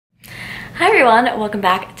Hi everyone, welcome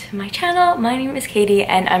back to my channel. My name is Katie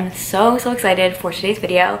and I'm so excited for today's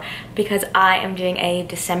video because I am doing a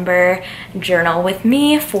December journal with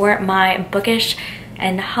me for my bookish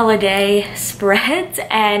and holiday spreads,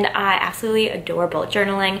 and I absolutely adore bullet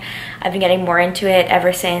journaling. I've been getting more into it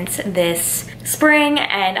ever since this spring,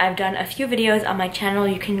 and I've done a few videos on my channel.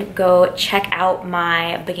 You can go check out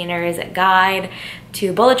my beginner's guide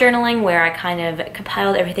to bullet journaling, where I kind of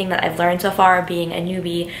compiled everything that I've learned so far being a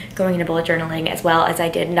newbie going into bullet journaling, as well as I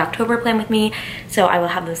did an October plan with me. So I will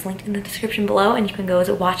have those linked in the description below and you can go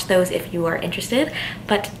watch those if you are interested.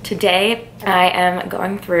 But today I am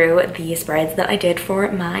going through the spreads that I did for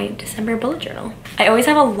my December bullet journal. I always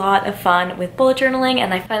have a lot of fun with bullet journaling,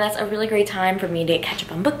 and I find that's a really great time for me to catch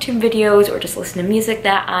up on booktube videos or just listen to music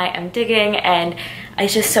that I am digging, and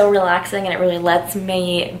it's just so relaxing and it really lets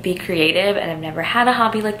me be creative. And I've never had a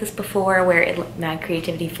hobby like this before where it let my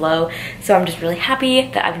creativity flow, so I'm just really happy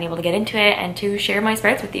that I've been able to get into it and to share my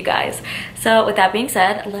spreads with you guys. So with that being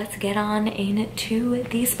said, let's get on into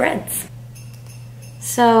these spreads.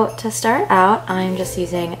 So to start out, I'm just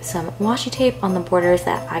using some washi tape on the borders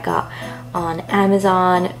that I got on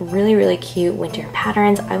Amazon. Really cute winter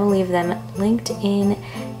patterns. I will leave them linked in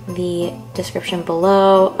the description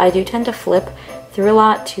below. I do tend to flip through a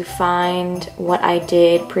lot to find what I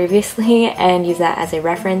did previously and use that as a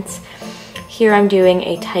reference. Here I'm doing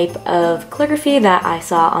a type of calligraphy that I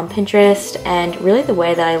saw on Pinterest, and really the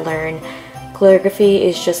way that I learn calligraphy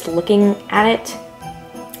is just looking at it.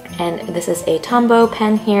 And this is a Tombow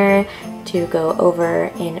pen here to go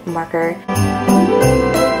over in marker.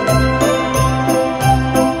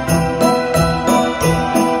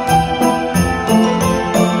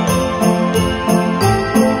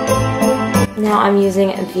 Now I'm using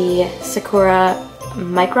the Sakura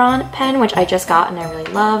Micron pen, which I just got and I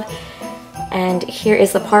really love. And here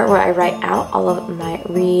is the part where I write out all of my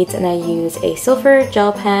reads, and I use a silver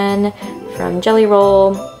gel pen from Jelly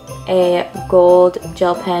Roll, a gold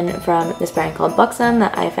gel pen from this brand called Buxom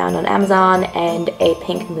that I found on Amazon, and a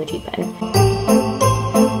pink Muji pen.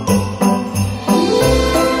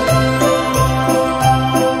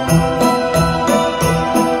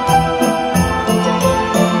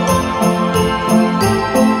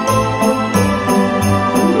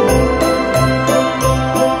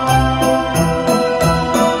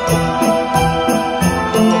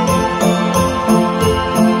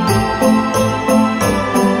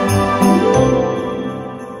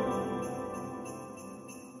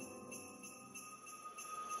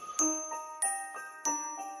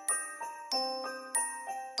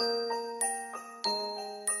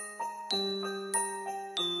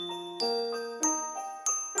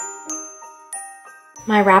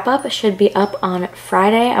 My wrap-up should be up on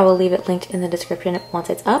Friday. I will leave it linked in the description once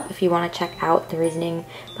it's up if you want to check out the reasoning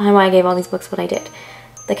behind why I gave all these books what I did.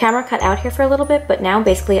 The camera cut out here for a little bit, but now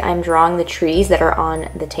basically I'm drawing the trees that are on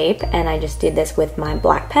the tape, and I just did this with my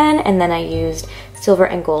black pen, and then I used silver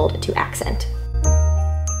and gold to accent.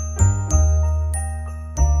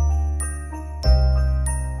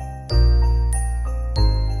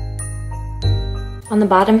 On the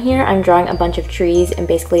bottom here, I'm drawing a bunch of trees, and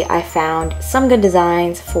basically I found some good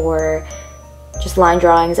designs for just line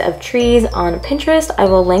drawings of trees on Pinterest. I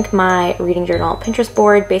will link my reading journal Pinterest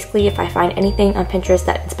board. Basically, if I find anything on Pinterest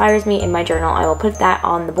that inspires me in my journal, I will put that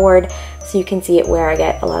on the board so you can see it where I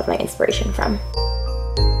get a lot of my inspiration from.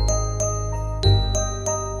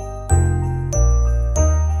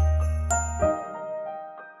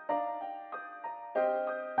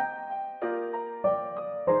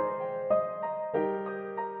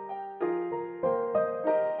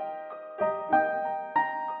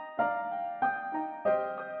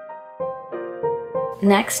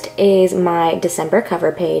 Next is my December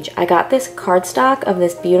cover page. I got this cardstock of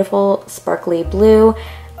this beautiful sparkly blue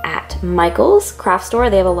at Michael's craft store.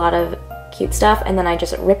 They have a lot of cute stuff, and then I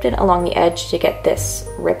just ripped it along the edge to get this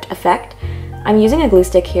ripped effect. I'm using a glue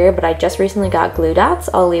stick here, but I just recently got glue dots.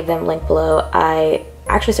 I'll leave them linked below. I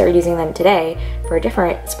actually started using them today for a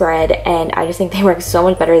different spread, and I just think they work so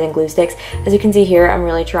much better than glue sticks. As you can see here, I'm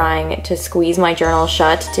really trying to squeeze my journal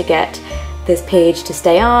shut to get this page to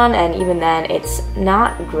stay on, and even then it's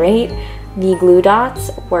not great. The glue dots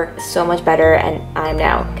work so much better, and I'm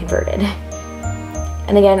now converted.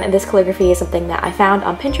 And again, this calligraphy is something that I found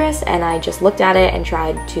on Pinterest, and I just looked at it and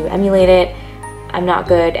tried to emulate it. I'm not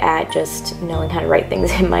good at just knowing how to write things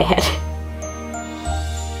in my head.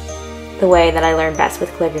 The way that I learn best with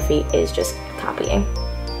calligraphy is just copying.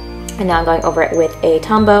 And now I'm going over it with a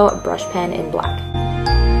Tombow brush pen in black.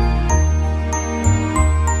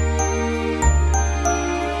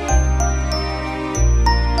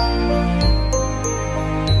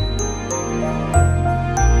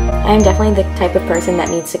 I am definitely the type of person that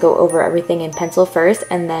needs to go over everything in pencil first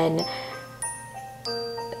and then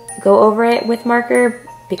go over it with marker,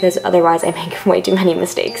 because otherwise I make way too many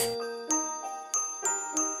mistakes.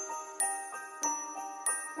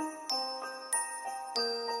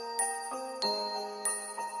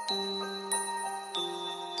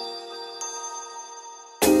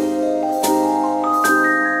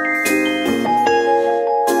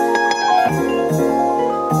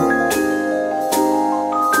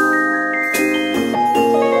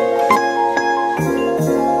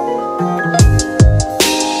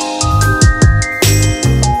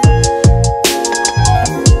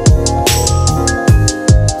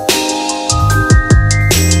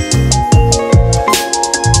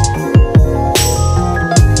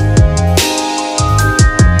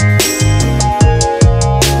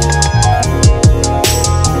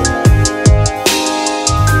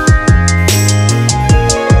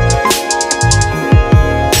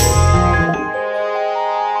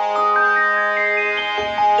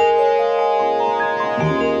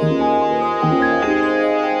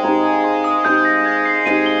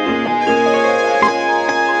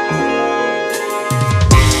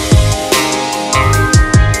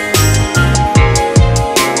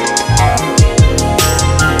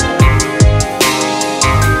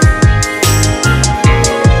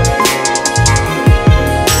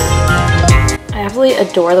 I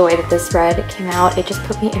adore the way that this spread came out. It just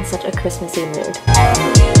put me in such a Christmassy mood.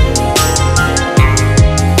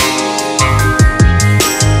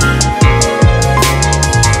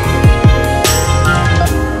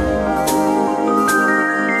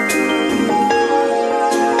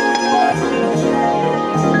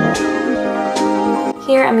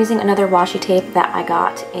 Here I'm using another washi tape that I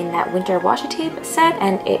got in that winter washi tape set,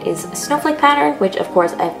 and it is a snowflake pattern, which of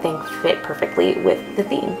course I think fit perfectly with the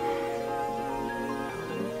theme.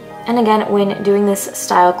 And again, when doing this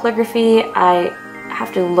style calligraphy, I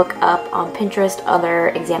have to look up on Pinterest other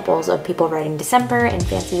examples of people writing December in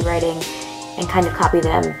fancy writing and kind of copy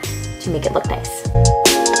them to make it look nice.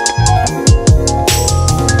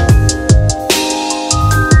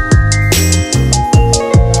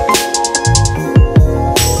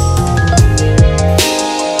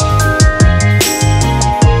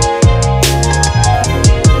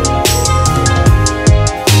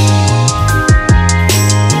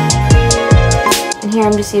 Here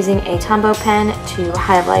I'm just using a Tombow pen to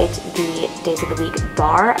highlight the Days of the Week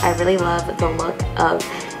bar. I really love the look of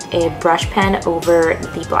a brush pen over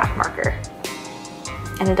the black marker.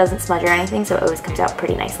 And it doesn't smudge or anything, so it always comes out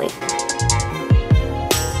pretty nicely.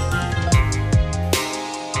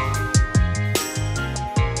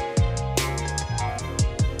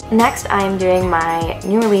 Next, I am doing my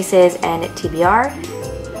new releases and TBR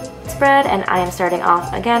spread, and I am starting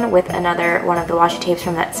off again with another one of the washi tapes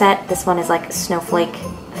from that set. This one is like snowflake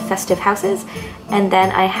festive houses, and then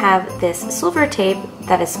I have this silver tape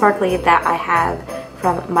that is sparkly that I have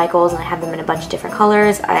from Michaels, and I have them in a bunch of different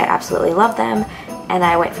colors. I absolutely love them, and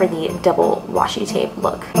I went for the double washi tape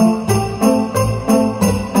look.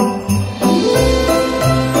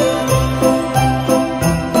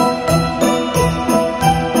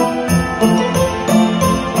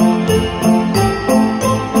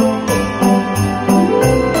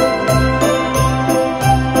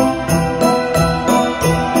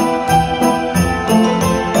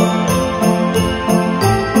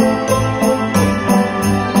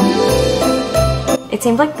 It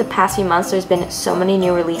seems like the past few months there's been so many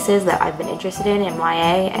new releases that I've been interested in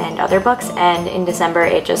YA and other books, and in December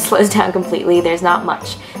it just slows down completely. There's not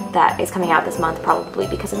much that is coming out this month, probably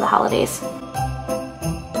because of the holidays.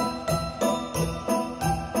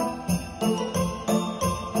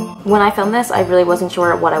 When I filmed this, I really wasn't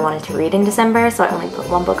sure what I wanted to read in December, so I only put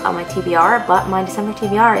one book on my TBR, but my December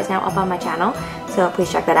TBR is now up on my channel, so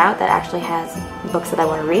please check that out. That actually has books that I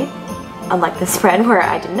want to read, unlike the spread where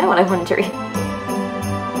I didn't know what I wanted to read.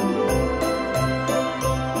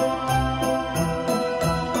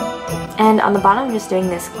 And on the bottom, I'm just doing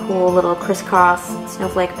this cool little crisscross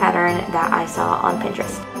snowflake pattern that I saw on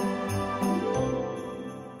Pinterest.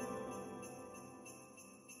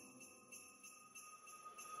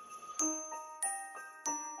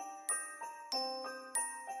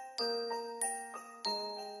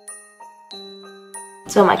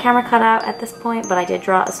 So my camera cut out at this point, but I did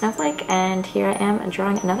draw a snowflake, and here I am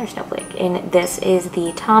drawing another snowflake. And this is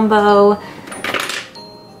the Tombow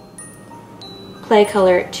Play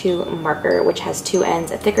Color 2 marker, which has two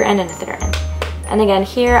ends, a thicker end and a thinner end. And again,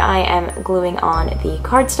 here I am gluing on the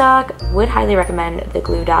cardstock. Would highly recommend the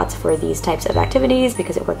glue dots for these types of activities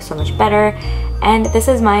because it works so much better. And this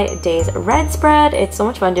is my Days Red spread. It's so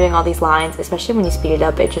much fun doing all these lines, especially when you speed it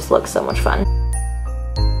up. It just looks so much fun.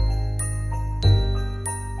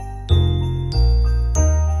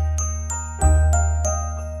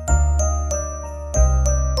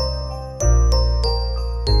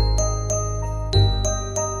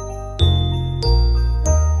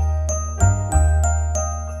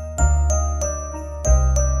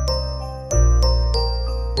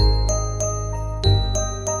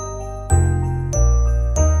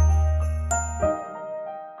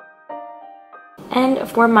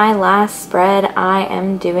 for my last spread, I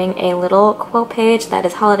am doing a little quote page that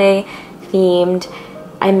is holiday themed.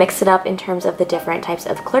 I mixed it up in terms of the different types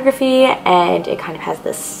of calligraphy, and it kind of has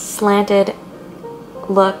this slanted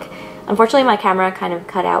look. Unfortunately, my camera kind of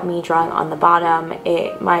cut out me drawing on the bottom.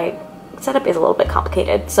 My setup is a little bit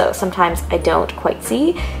complicated, so sometimes I don't quite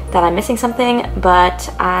see that I'm missing something,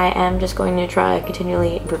 but I am just going to try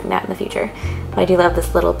continually improving that in the future. But I do love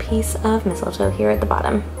this little piece of mistletoe here at the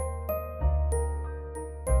bottom.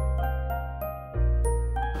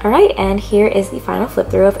 Alright, and here is the final flip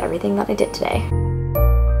through of everything that I did today.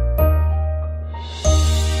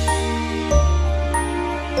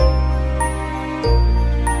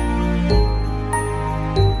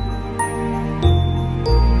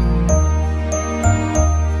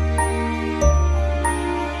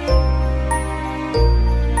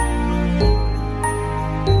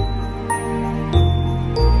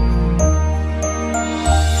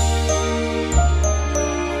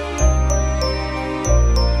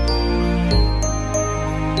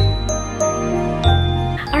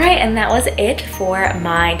 And that was it for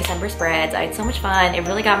my December spreads. I had so much fun. It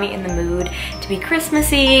really got me in the mood to be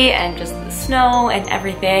Christmassy and just the snow and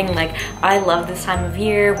everything. Like, I love this time of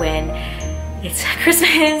year when it's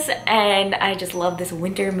Christmas, and I just love this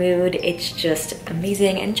winter mood. It's just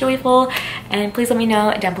amazing and joyful. And please let me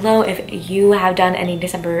know down below if you have done any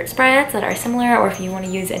December spreads that are similar, or if you want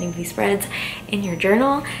to use any of these spreads in your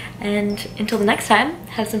journal. And until the next time,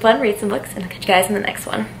 have some fun, read some books, and I'll catch you guys in the next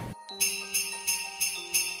one.